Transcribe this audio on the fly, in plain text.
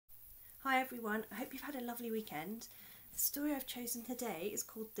Hi everyone, I hope you've had a lovely weekend. The story I've chosen today is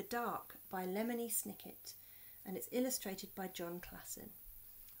called The Dark by Lemony Snicket and it's illustrated by John Classen.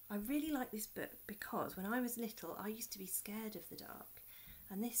 I really like this book because when I was little I used to be scared of the dark,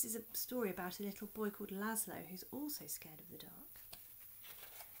 and this is a story about a little boy called Laszlo who's also scared of the dark.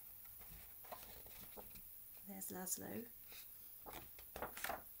 There's Laszlo.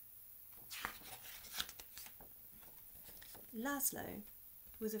 Laszlo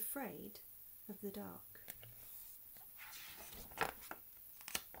was afraid of the dark.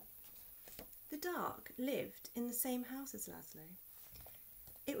 The dark lived in the same house as Laszlo.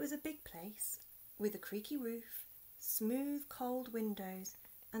 It was a big place with a creaky roof, smooth cold windows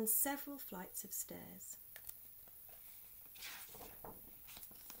and several flights of stairs.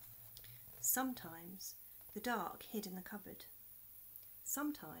 Sometimes the dark hid in the cupboard.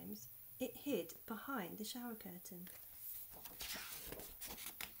 Sometimes it hid behind the shower curtain.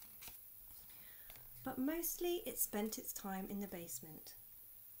 But mostly it spent its time in the basement.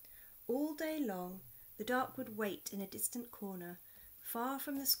 All day long the dark would wait in a distant corner, far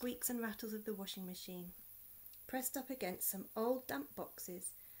from the squeaks and rattles of the washing machine, pressed up against some old damp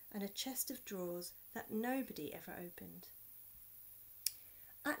boxes and a chest of drawers that nobody ever opened.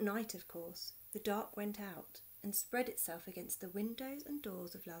 At night, of course, the dark went out and spread itself against the windows and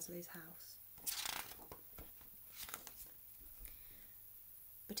doors of Laszlo's house.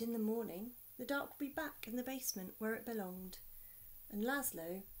 But in the morning the dark would be back in the basement where it belonged, and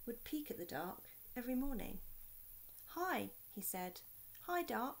Laszlo would peek at the dark every morning. "Hi," he said. "Hi,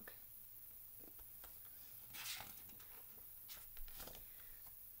 dark."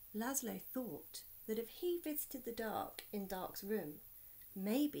 Laszlo thought that if he visited the dark in Dark's room,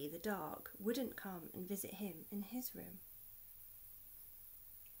 maybe the dark wouldn't come and visit him in his room.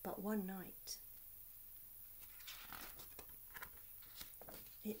 But one night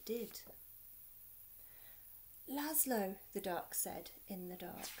it did. "Laszlo," the dark said in the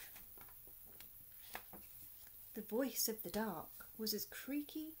dark. The voice of the dark was as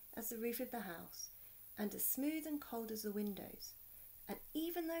creaky as the roof of the house and as smooth and cold as the windows, and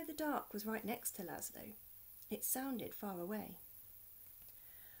even though the dark was right next to Laszlo, it sounded far away.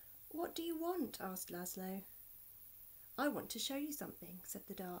 "What do you want?" asked Laszlo. "I want to show you something," said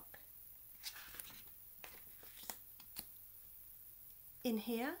the dark. "In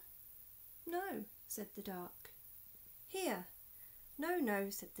here?" "No," said the dark. "Here?" "No, no,"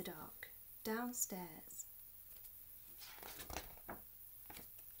 said the dark. "Downstairs."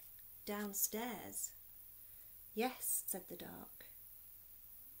 "Downstairs?" "Yes," said the dark.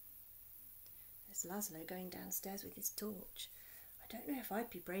 There's Laszlo going downstairs with his torch. I don't know if I'd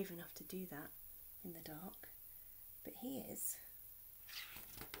be brave enough to do that in the dark, but he is.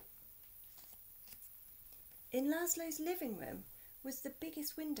 In Laszlo's living room was the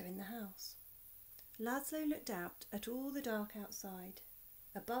biggest window in the house. Laszlo looked out at all the dark outside.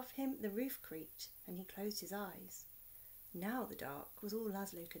 Above him the roof creaked and he closed his eyes. Now the dark was all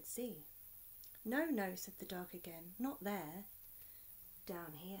Laszlo could see. "No, no," said the dark again, "not there.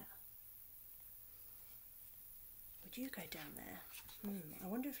 Down here." Would you go down there? I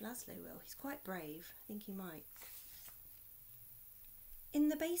wonder if Laszlo will. He's quite brave. I think he might. "In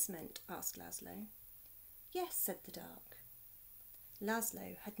the basement?" asked Laszlo. "Yes," said the dark.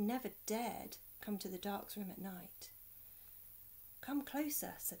 Laszlo had never dared come to the dark's room at night. "Come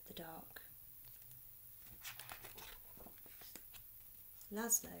closer," said the dark.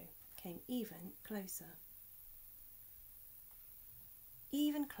 Laszlo came even closer.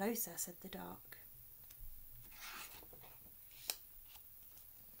 "Even closer," said the dark.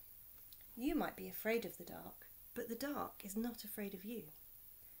 You might be afraid of the dark, but the dark is not afraid of you.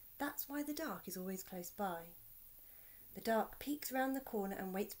 That's why the dark is always close by. The dark peeks round the corner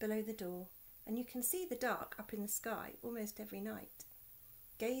and waits below the door, and you can see the dark up in the sky almost every night,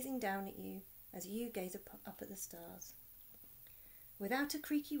 gazing down at you as you gaze up at the stars. Without a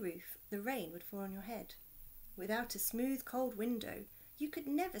creaky roof, the rain would fall on your head. Without a smooth, cold window, you could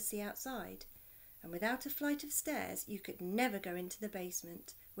never see outside. And without a flight of stairs, you could never go into the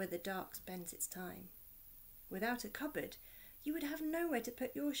basement where the dark spends its time. Without a cupboard, you would have nowhere to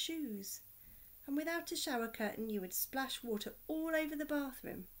put your shoes. And without a shower curtain, you would splash water all over the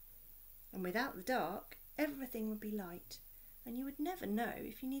bathroom. And without the dark, everything would be light, and you would never know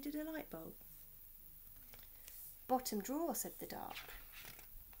if you needed a light bulb. "Bottom drawer," said the dark.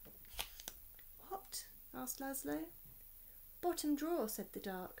 "What?" asked Laszlo. "Bottom drawer," said the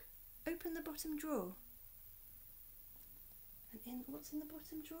dark. "Open the bottom drawer." And what's in the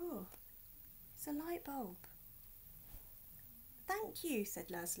bottom drawer? It's a light bulb. "Thank you," said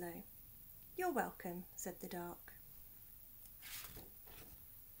Laszlo. "You're welcome," said the dark.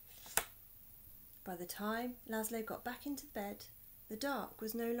 By the time Laszlo got back into bed, the dark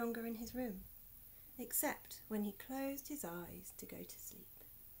was no longer in his room, except when he closed his eyes to go to sleep.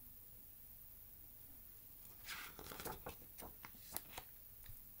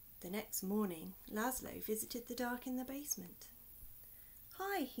 The next morning, Laszlo visited the dark in the basement.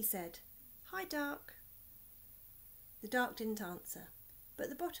 "Hi," he said. "Hi, dark." The dark didn't answer, but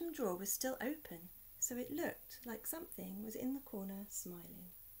the bottom drawer was still open, so it looked like something was in the corner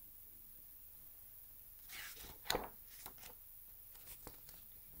smiling.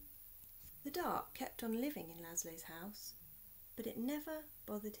 The dark kept on living in Laszlo's house, but it never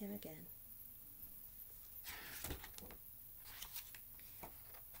bothered him again.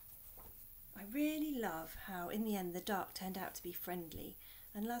 I really love how in the end the dark turned out to be friendly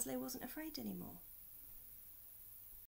and Laszlo wasn't afraid anymore.